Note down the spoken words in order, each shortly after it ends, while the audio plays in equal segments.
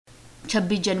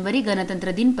26 January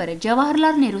गणतंत्र दिन पर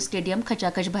Jawaharlal Nehru stadium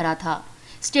खचाखच भरा था।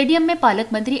 स्टेडियम में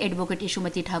पालक मंत्री एडवोकेट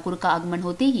यशोमती ठाकुर का आगमन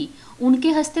होते ही उनके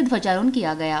हस्ते ध्वजारोहण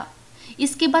किया गया।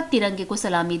 इसके बाद तिरंगे को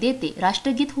सलामी देते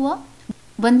राष्ट्रगीत हुआ।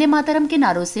 वंदे मातरम के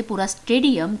नारों से पूरा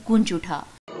स्टेडियम गूंज उठा।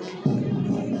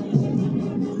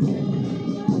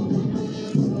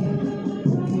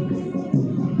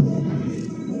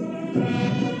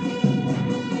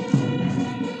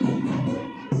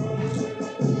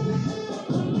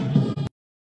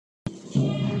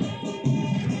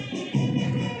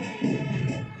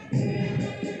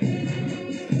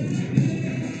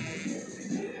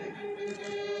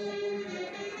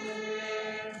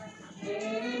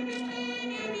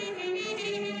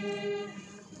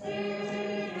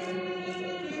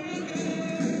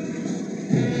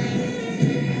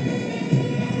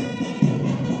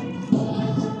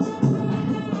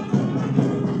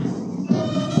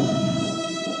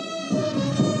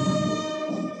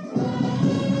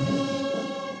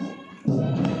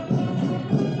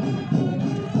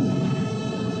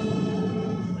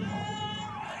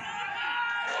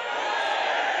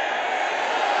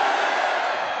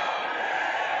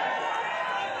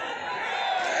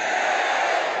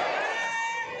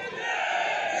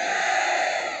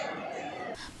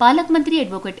 पालक मंत्री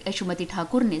एडवोकेट यशोमती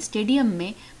ठाकुर ने स्टेडियम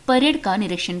में परेड का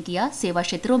निरीक्षण किया। सेवा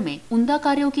क्षेत्रों में उम्दा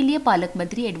कार्यों के लिए पालक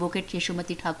मंत्री एडवोकेट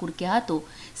यशोमती ठाकुर के हाथों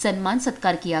सम्मान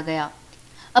सत्कार किया गया।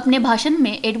 अपने भाषण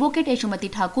में एडवोकेट यशोमती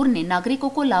ठाकुर ने नागरिकों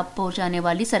को लाभ पहुंचाने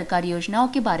वाली सरकारी योजनाओं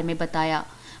के बारे में बताया।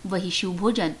 वही शिव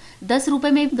भोजन 10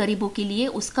 रुपए में गरीबों के लिए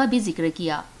उसका भी जिक्र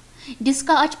किया,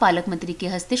 जिसका आज पालक मंत्री के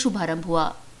हस्ते शुभारंभ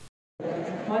हुआ।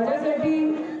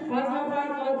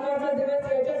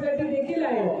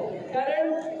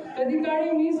 कधी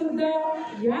काळी मी सुद्धा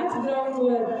याच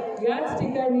ग्राउंडवर याच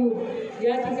ठिकाणी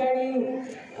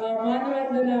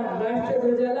मानवंदना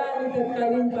राष्ट्रध्वजाला आणि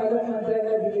तत्कालीन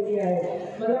पालकमंत्र्यांना दिलेली आहे।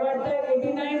 मला वाटतं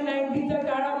 89-90च्या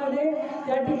काळामध्ये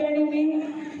त्या ठिकाणी मी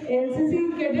एनसीसी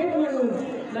कॅडेट म्हणून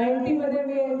 90 मध्ये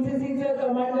मी एनसीसीचा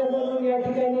कमांडर म्हणून या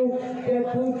ठिकाणी त्या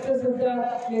ट्रूपचं सुद्धा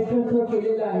नेतृत्व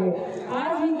केलेलं आहे।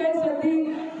 आज ही काही संधी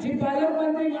जी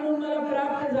पालकमंत्री म्हणून मला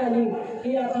प्राप्त झाली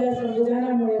ही आपल्या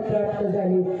संविधानामुळे प्राप्त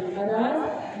झाली आणि आज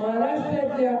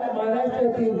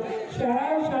महाराष्ट्रातील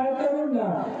शाळकरूंना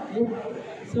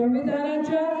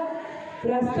संविधानाच्या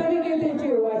प्रास्ताविकतेचे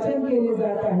वाचन केले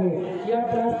जात आहे। या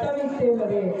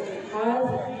प्रास्ताविकतेमध्ये आज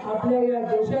आपल्या या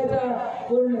देशाचा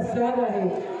पूर्ण सार आहे,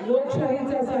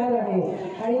 लोकशाहीचा सार आहे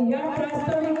आणि या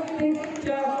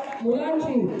प्रास्ताविकतेच्या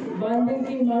मुलांची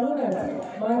बांधिलकी मानूनच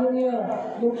माननीय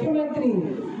मुख्यमंत्री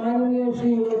माननीय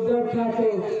श्री उद्धव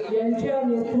ठाकरे यांच्या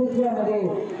नेतृत्वामध्ये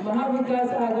महाविकास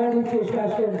आघाडीचे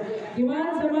शासन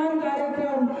किमान समान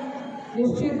कार्यक्रम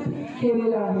निश्चित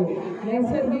केलेला आहे।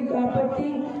 नैसर्गिक आपत्ती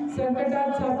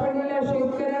संकटात सापडलेल्या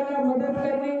शेतकऱ्यांना मदत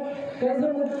करणे,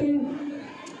 कर्जमुक्ती,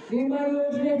 विमा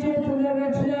योजनेचे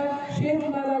पुनर्रचना,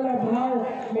 शेतमालाला भाव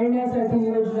मिळण्यासाठी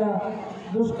योजना,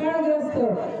 दुष्काळग्रस्त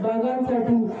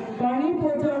भागांसाठी पाणी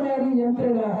पोहोचवणारी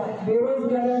यंत्रणा,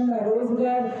 बेरोजगारांना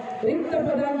रोजगार, रिक्त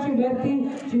पदांची भरती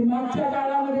जी मागच्या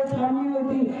काळामध्ये थांबली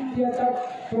होती ती आता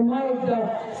पुन्हा एकदा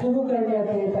सुरू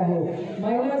करण्यात येत आहे।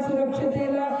 महिला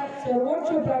सुरक्षतेला सर्वोच्च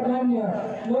प्राधान्य,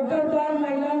 मोटरकार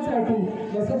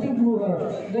महिलांसाठी वसतिगृह,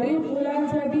 गरीब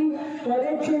मुलांसाठी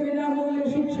कॉलेजचे विनामूल्य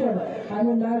शिक्षण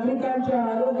आणि नागरिकांच्या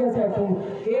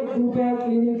आरोग्यासाठी 1 रुपया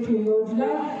क्लिनिकची योजना,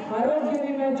 आरोग्य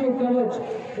विम्याचे कवच,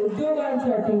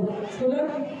 उद्योगांसाठी सुलभ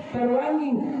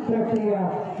परवानगी प्रक्रिया,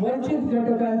 वंचित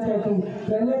घटकांसाठी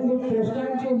प्रलंबित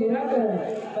प्रश्नांचे निराकरण,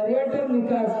 पर्यटन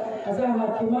विकास असा हा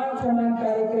किमान समान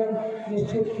कार्यक्रम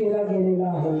निश्चित केला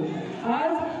गेलेला आहे।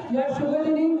 आज या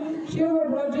शुभदिनी शिव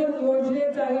भोजन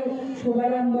योजनेचाही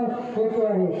शुभारंभ होतो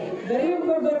आहे। गरीब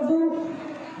व गरजू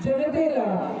जनतेला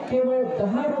केवळ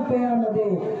 10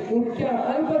 रुपयामध्ये इतक्या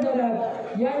अल्प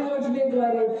दरात या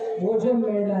योजनेद्वारे भोजन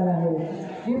मिळणार आहे।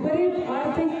 विपरीत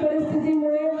आर्थिक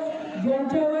परिस्थितीमुळे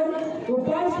ज्यांच्यावर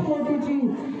उपासपोटीची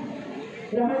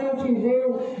राहण्याची वेळ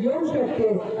येऊ शकते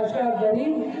अशा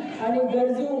गरीब आणि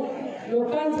गरजू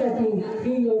लोकांसाठी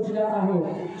ही योजना आहे।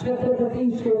 छत्रपती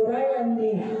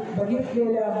शिवरायांनी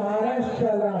बघितलेल्या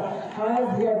महाराष्ट्राला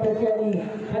आज या ठिकाणी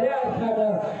खऱ्या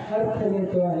अर्थानं अर्थ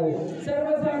येतो आहे।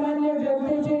 सर्वसामान्य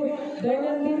जनतेचे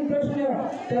दैनंदिन प्रश्न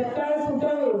तत्काळ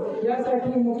सुटावे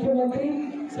यासाठी मुख्यमंत्री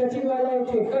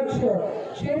सचिवालयाचे कक्ष,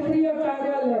 क्षेत्रीय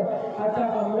कार्यालय आता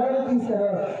अमरावतीसह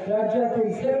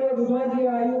राज्यातील सर्व विभागीय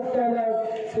आयुक्तालय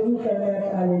सुरू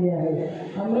करण्यात आलेले आहे।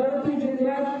 अमरावती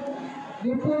जिल्ह्यात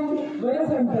विपुल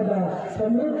वनसंपदा,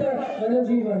 समृद्ध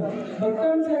वनजीवन,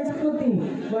 भक्कम संस्कृती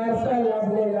वारसा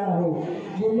लाभलेला आहे।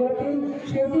 जिल्ह्यातील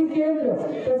शेती केंद्र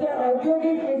तथा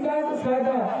औद्योगिक विकास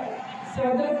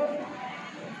साधक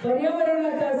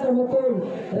पर्यावरणाचा समतोल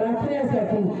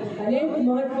राखण्यासाठी अनेक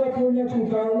महत्त्वपूर्ण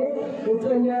पावले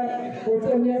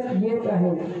उचलण्यात येत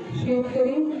आहेत.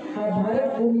 शेतकरी हा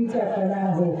भारत भूमीचा कणा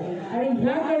आहे आणि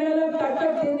ह्या कण्याला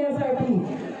ताकद देण्यासाठी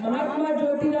महात्मा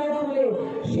ज्योतिराव फुले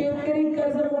शेतकरी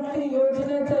कर्जमुक्ती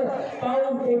योजनेचं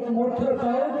पाऊल एक मोठं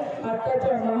पाऊल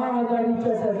आताच्या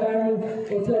महाआघाडीच्या सरकारने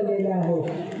उचललेलं आहे.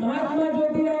 महात्मा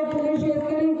ज्योतिराव फुले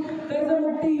शेतकरी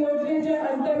कर्जमुक्ती योजनेच्या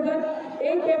अंतर्गत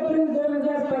 1 एप्रिल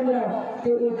 2015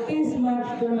 ते 31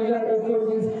 मार्च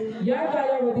 2019 या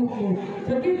कालावधीत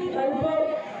थकीत अल्प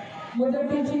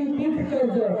मुदतीची पीक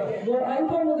कर्ज व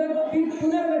अल्प मुदत पीक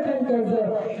पुनर्गठन कर्ज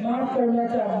माफ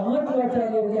करण्याचा महत्त्वाचा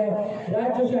निर्णय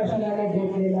राज्य शासनाने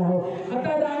घेतलेला आहे.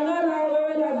 आता रांगा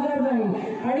लावावी लागणार नाही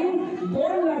आणि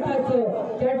 2 लाखाचं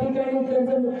त्या ठिकाणी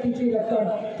कर्जमुक्तीची रक्कम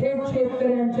थेट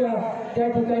शेतकऱ्यांच्या त्या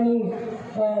ठिकाणी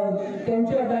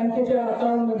त्यांच्या बँकेच्या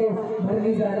अकाउंटमध्ये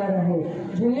भरली जाणार आहे.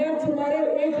 जिल्ह्यात सुमारे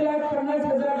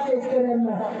 1,50,000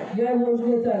 शेतकऱ्यांना या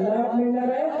योजनेचा लाभ मिळणार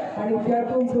आहे आणि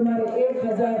त्यातून सुमारे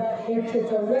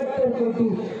 1,174 कोटी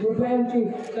रुपयांची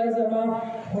कर्जमाफ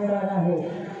होणार आहे.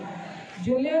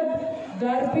 जिल्ह्यात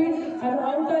गारपीट आणि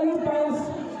अवकाळी पाऊस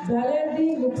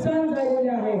झाल्याने नुकसान झालेले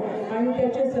आहे आणि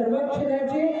त्याचे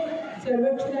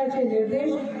सर्वेक्षणाचे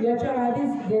निर्देश याच्या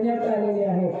आधीच देण्यात आलेले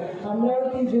आहेत.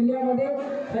 अमरावती जिल्ह्यामध्ये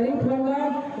खरीप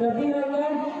हंगाम, रब्बी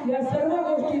हंगाम या सर्व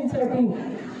गोष्टींसाठी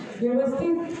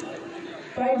व्यवस्थित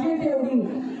पाहिजे तेवढी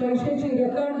पैशाची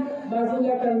रक्कम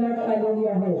बाजूला करण्यात आलेली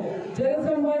आहे.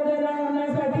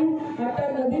 जलसंवर्धनासाठी आता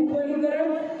नदी खोलीकरण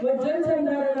व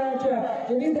जलसंधारणाच्या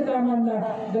विविध कामांना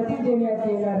गती देण्यात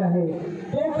येणार आहे.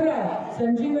 पोखरा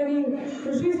संजीवनी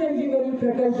कृषी संजीवनी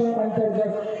प्रकल्प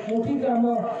अंतर्गत मोठी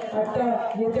कामं आता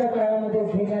येत्या काळामध्ये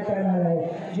घेण्यात येणार आहे.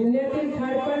 जिल्ह्यातील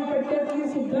खारपान पट्ट्यातली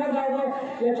सुद्धा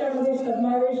गावं याच्यामध्ये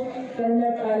समावेश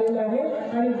करण्यात आलेला आहे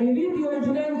आणि विविध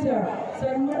योजनांचा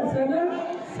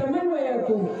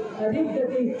समन्वयातून अधिक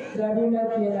गती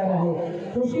राबविण्यात येणार आहे.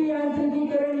 कृषी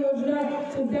यांत्रिकीकरण योजना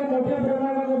सुद्धा मोठ्या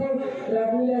प्रमाणामध्ये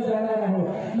राबविल्या जाणार आहे.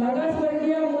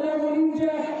 मागासवर्गीय मुला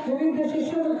मुलींच्या विविध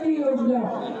शिष्यवृत्ती योजना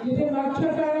जिथे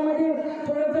मागच्या काळामध्ये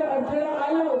थोडासा अडथळा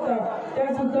आला होता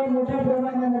त्या सुद्धा मोठ्या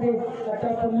प्रमाणामध्ये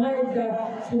आता पुन्हा एकदा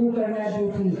सुरू करण्यात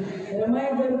येतील.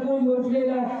 रमाई घरकुल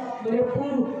योजनेला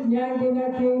भरपूर न्याय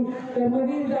देण्यात येईल.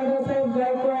 कर्मवीर दादासाहेब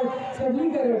गायकवाड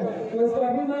सबलीकरण व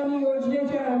स्वाभिमानी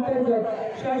योजनेच्या अंतर्गत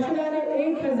शासनाने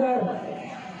 1,000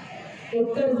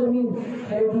 एकर जमीन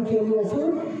खरेदी केली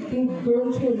असून ती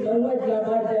 290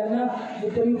 लाभार्थ्यांना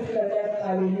वितरित करण्यात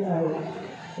आलेली आहे.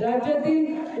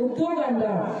 राज्यातील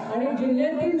उद्योगांना आणि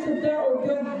जिल्ह्यातील सुद्धा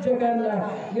उद्योजकांना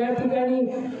या ठिकाणी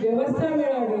व्यवस्था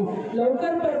मिळावी,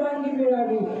 लवकर परवानगी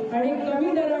मिळावी आणि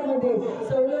कमी दरामध्ये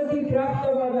सवलती प्राप्त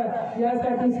व्हाव्या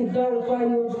यासाठी सुद्धा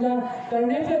उपाययोजना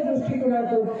करण्याच्या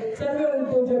दृष्टिकोनातून सर्व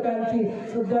उद्योजकांची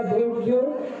सुद्धा भेट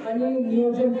घेऊन आणि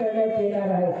नियोजन करण्यात येणार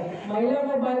आहे. महिला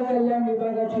व बाल कल्याण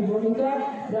विभागाची भूमिका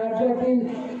राज्यातील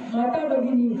माता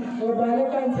भगिनी व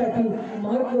बालकांसाठी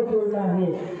महत्त्वपूर्ण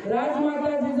आहे.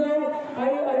 राजमाता जिजाऊ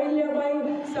आई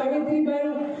अहिल्याबाई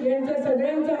सावित्रीबाई यांचा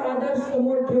सगळ्यांचा आदर्श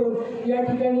समोर ठेवून या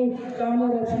ठिकाणी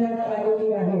कामं रचण्यात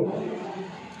आलेली आहे.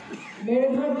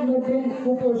 मेळघाटमधील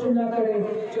कुपोषणाकडे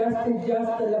जास्तीत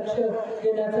जास्त लक्ष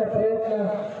देण्याचा प्रयत्न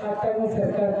आताही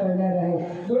सरकार करणार आहे.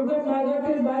 दुर्गम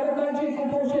भागातील बालकांचे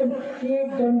कुपोषण ही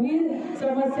एक गंभीर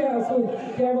समस्या असून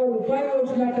त्यावर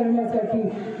उपाययोजना करण्यासाठी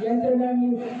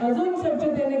यंत्रणांनी अजून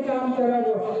स्वच्छतेने काम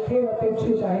करावं हे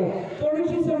अपेक्षित आहे.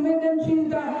 थोडीशी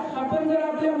संवेदनशीलता आपण जर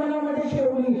आपल्या मनामध्ये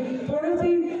ठेवली,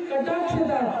 थोडीशी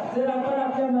कटाक्षता जर आपण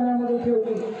आपल्या मनामध्ये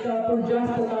ठेवली तर आपण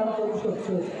जास्त काम करू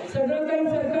शकतो. सगळं काही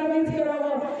सरकारनेच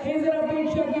करावं हे जर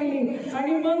अपेक्षा केली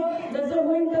आणि मग जसं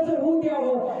होईल तसं होऊ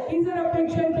द्यावं ही जर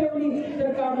अपेक्षा ठेवली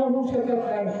तर कामं होऊ शकत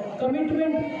नाही.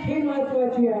 कमिटमेंट ही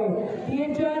महत्वाची आहे.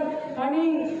 THR आणि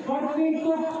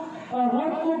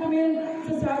हॉट कुक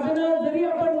मिलचं साधनं जरी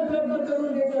आपण उपलब्ध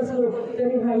करून देत असलो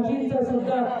तरी हायजीनचा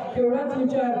सुद्धा तेवढाच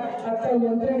विचार आता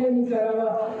यंत्रणेने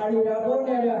करावा आणि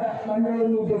राबवणाऱ्या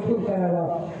मंडळींनी देखील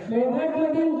करावा.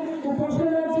 मेळघाटमधील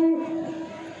कुपोषणाची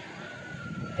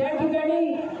त्या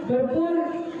ठिकाणी भरपूर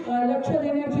लक्ष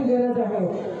देण्याची गरज आहे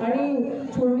आणि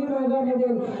चोरणी भागामध्ये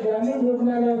ग्रामीण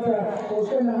रुग्णालयाचा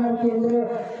पोषण आहार केंद्र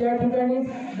त्या ठिकाणी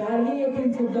धारणी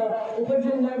येथील सुद्धा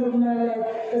उपजिल्हा रुग्णालय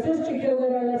तसेच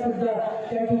चिखलदऱ्याला सुद्धा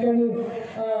त्या ठिकाणी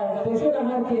पोषण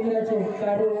आहार केंद्राचे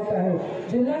कार्यरत आहे.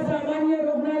 जिल्हा सामान्य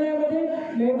रुग्णालयामध्ये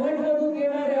मेळघाटमधून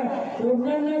येणाऱ्या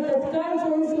रुग्णांना तत्काळ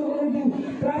सोयी सुविधा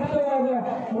प्राप्त व्हाव्या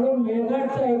म्हणून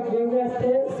मेळघाटचा एक वेगळा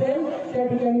सेल त्या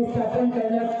ठिकाणी स्थापन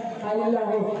करण्यात आलेला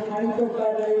आहे आणि तो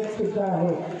कार्यरत सुद्धा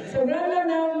आहे. सगळ्यांना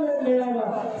न्याय मिळावा,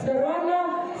 सर्वांना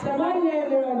समान न्याय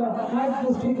मिळावा हाच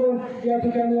दृष्टिकोन या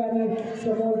ठिकाणी आम्ही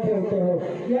समोर ठेवतो आहोत।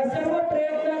 या सर्व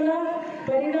प्रयत्नांना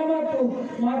परिणामातून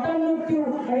माता मृत्यू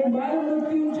आणि बाल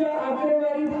मृत्यूच्या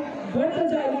आकडेवारीत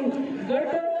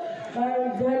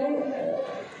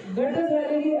घट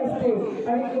झालेली असते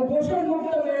आणि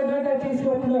कुपोषणमुक्त मेळघाटाची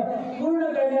स्वप्न पूर्ण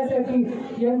करण्यासाठी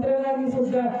यंत्रणांनी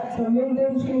सुद्धा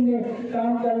संवेदनशीलने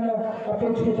काम करणं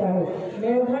अपेक्षित आहे।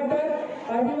 मेळघाटात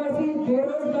आदिवासी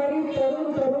बेरोजगारी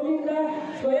तरुणींना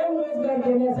स्वयंरोजगार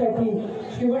देण्यासाठी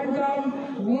शिवणकाम,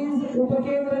 वीज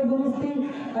उपकेंद्र दुरुस्ती,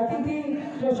 अतिथी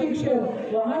प्रशिक्षण,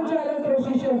 वाहन चालक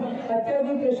प्रशिक्षण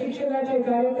इत्यादी प्रशिक्षणाचे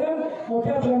कार्यक्रम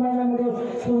मोठ्या प्रमाणामध्ये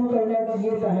सुरू करण्यात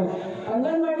येत आहेत।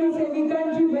 अंगणवाडी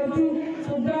सेविकांची भरती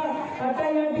सुद्धा आता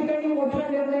या ठिकाणी मोठा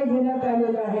निर्णय घेण्यात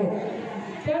आलेला आहे।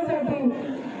 त्यासाठी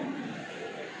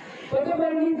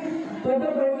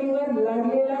पदभरणीवर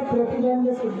लागलेला प्रतिबंध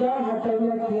सुद्धा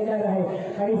हटवण्यात येणार आहे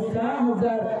आणि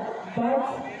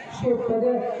 6,500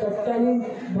 पदे तत्कालीन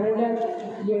भरण्यात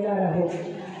येणार आहेत।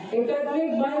 एकात्मिक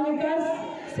बाल विकास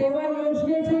सेवा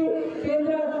योजनेचे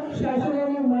केंद्र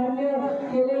शासनाने मान्य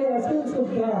केलेले असून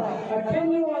सुद्धा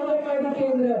 98 अंगणवाडी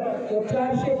केंद्र व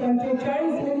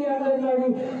 445 मिनी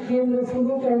अंगणवाडी केंद्र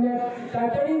सुरू करण्यात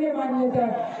तातडीने मान्यता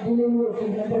दिलेली होती।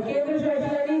 नंतर केंद्र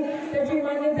शासनाने त्याची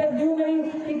मान्यता देऊनही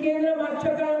ती केंद्र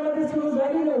मागच्या काळामध्ये सुरू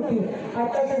झाली नव्हती,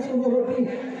 आता ती सुरू होती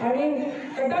आणि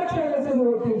कटाक्षाने सुरू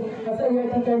होती असं या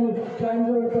ठिकाणी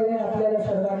प्रांजळपणे आपल्याला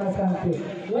सर्वांना सांगते।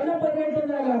 वन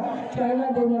पर्यटनाला चालना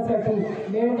देण्यासाठी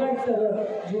मेळघाटसह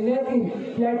जिल्ह्यातील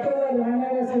प्लॅटोवर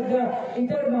राहणाऱ्या सुद्धा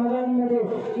इतर भागांमध्ये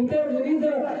इतर विविध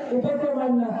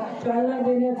उपक्रमांना चालना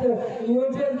देण्याचं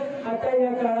नियोजन आता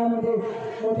या काळामध्ये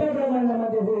मोठ्या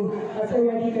प्रमाणामध्ये होईल असं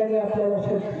या ठिकाणी आपल्याला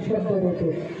शब्द देतो।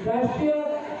 राष्ट्रीय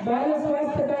बाल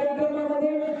स्वास्थ्य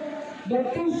कार्यक्रमामध्ये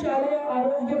 32 शालेय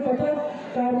आरोग्य पथक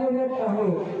कार्यरत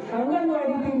आहे।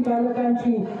 अंगणवाडीतील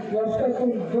बालकांची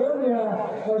वर्षातून 2 वेळा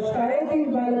व शाळेतील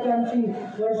बालकांची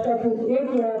वर्षातून 1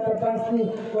 वेळा तपासणी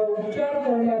व उपचार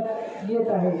करण्यात येत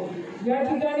आहे। या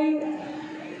ठिकाणी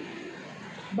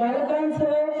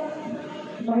बालकांसह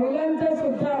महिलांचा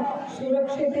सुद्धा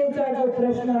सुरक्षिततेचा जो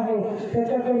प्रश्न आहे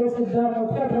त्याच्याकडे सुद्धा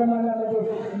मोठ्या प्रमाणामध्ये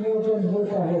नियोजन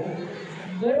होत आहे।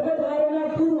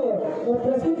 गर्भधारणापूर्व व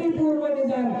प्रसूतीपूर्व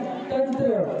निदान तंत्र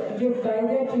जे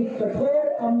कायद्याची कठोर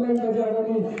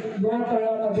अंमलबजावणी या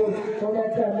काळामध्ये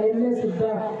होण्याचा निर्णय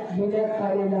सुद्धा घेण्यात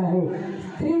आलेला आहे।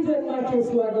 स्त्री जन्माचे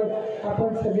स्वागत आपण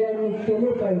सगळ्यांनी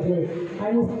केले पाहिजे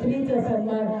आणि स्त्रीचा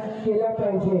सन्मान केला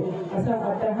पाहिजे असा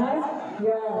अट्टहास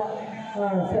या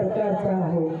सरकारचा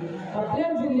आहे। आपल्या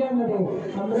जिल्ह्यामध्ये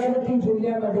अमरावती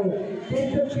जिल्ह्यामध्ये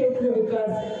तीर्थक्षेत्र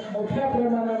विकास मोठ्या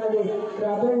प्रमाणामध्ये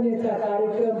राबवण्याचा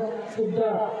कार्यक्रम सुद्धा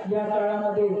या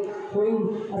काळामध्ये होईल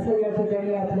असं या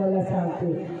ठिकाणी आपल्याला सांगते।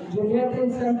 जिल्ह्यातील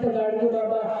संत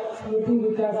गाडगेबाबा स्मृती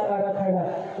विकास आराखडा,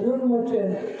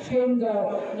 ऋणमोचन, शेनगाव,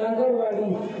 नागरवाडी,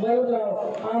 वलगाव,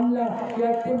 आमला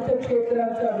या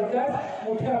तीर्थक्षेत्रांचा विकास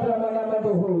मोठ्या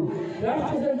प्रमाणामध्ये होईल।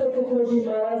 राष्ट्रसंत तुकडोजी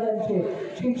महाराजांचे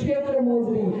श्री क्षेत्र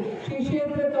मोजरी, श्री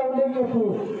क्षेत्र कौंडिण्यपूर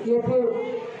येथे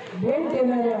भेट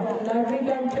देणाऱ्या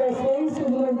नागरिकांच्या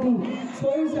सोयीसाठी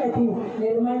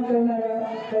निर्माण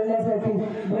करण्यासाठी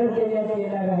भर देण्यात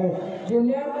येणार आहे।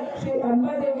 जिल्ह्यात श्री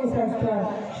अंबादेवी संस्थान,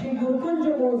 श्री गुरुकुंज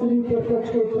मोजरी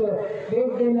तीर्थक्षेत्र भेट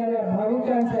देणाऱ्या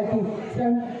भाविकांसाठी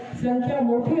संख्या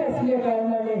मोठी असल्या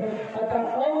कारणाने आता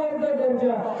अवर्ग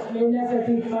दर्जा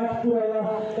मिळण्यासाठी पाठपुरावा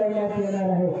करण्यात येणार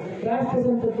आहे।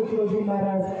 राष्ट्रसंत तुकडोजी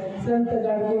महाराज, संत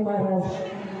गाडगे महाराज,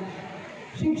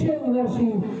 शिक्षण महर्षी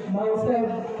भाऊसाहेब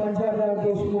पंजाबराव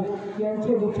देशमुख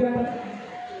यांचे विचार,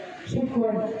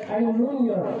 शिकवण आणि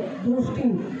मूल्य दृष्टी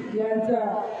यांचा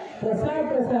प्रसार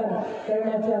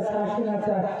करण्याचा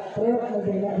शासनाचा प्रयत्न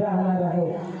राहणार आहे।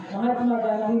 महात्मा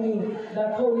गांधींनी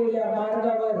दाखवलेल्या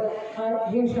मार्गावर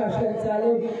हे शासन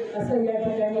चालेल असं या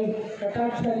ठिकाणी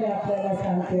कटाक्षाने आपल्याला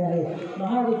सांगते आहे।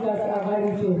 महाविकास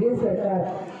आघाडीचे हे सरकार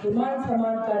किमान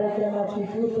समान कार्यक्रमाची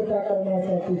पूर्तता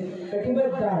करण्यासाठी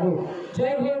कटिबद्ध आहे।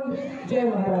 जय हिंद, जय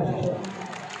महाराष्ट्र।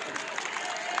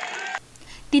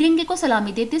 तिरंगे को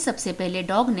सलामी देते सबसे पहले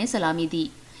डॉग ने सलामी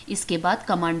दी। इसके बाद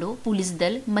कमांडो, पुलिस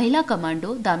दल, महिला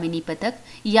कमांडो, दामिनी पथक,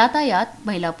 यातायात,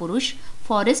 महिला पुरुष,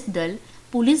 फॉरेस्ट दल,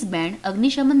 पुलिस बैंड,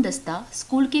 अग्निशमन दस्ता,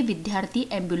 स्कूल के विद्यार्थी,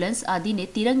 एम्बुलेंस आदि ने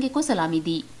तिरंगे को सलामी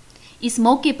दी। इस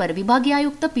मौके पर विभागीय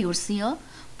आयुक्त पीयूष सिंह,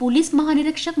 पुलिस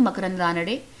महानिरीक्षक मकरंद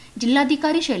रानडे,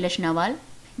 जिलाधिकारी शैलेश नवाल,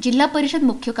 जिला परिषद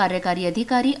मुख्य कार्यकारी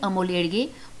अधिकारी अमोल येडगे,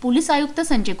 पुलिस आयुक्त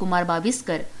संजय कुमार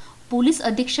बाविस्कर, पुलिस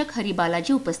अधीक्षक हरि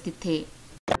बालाजी उपस्थित थे।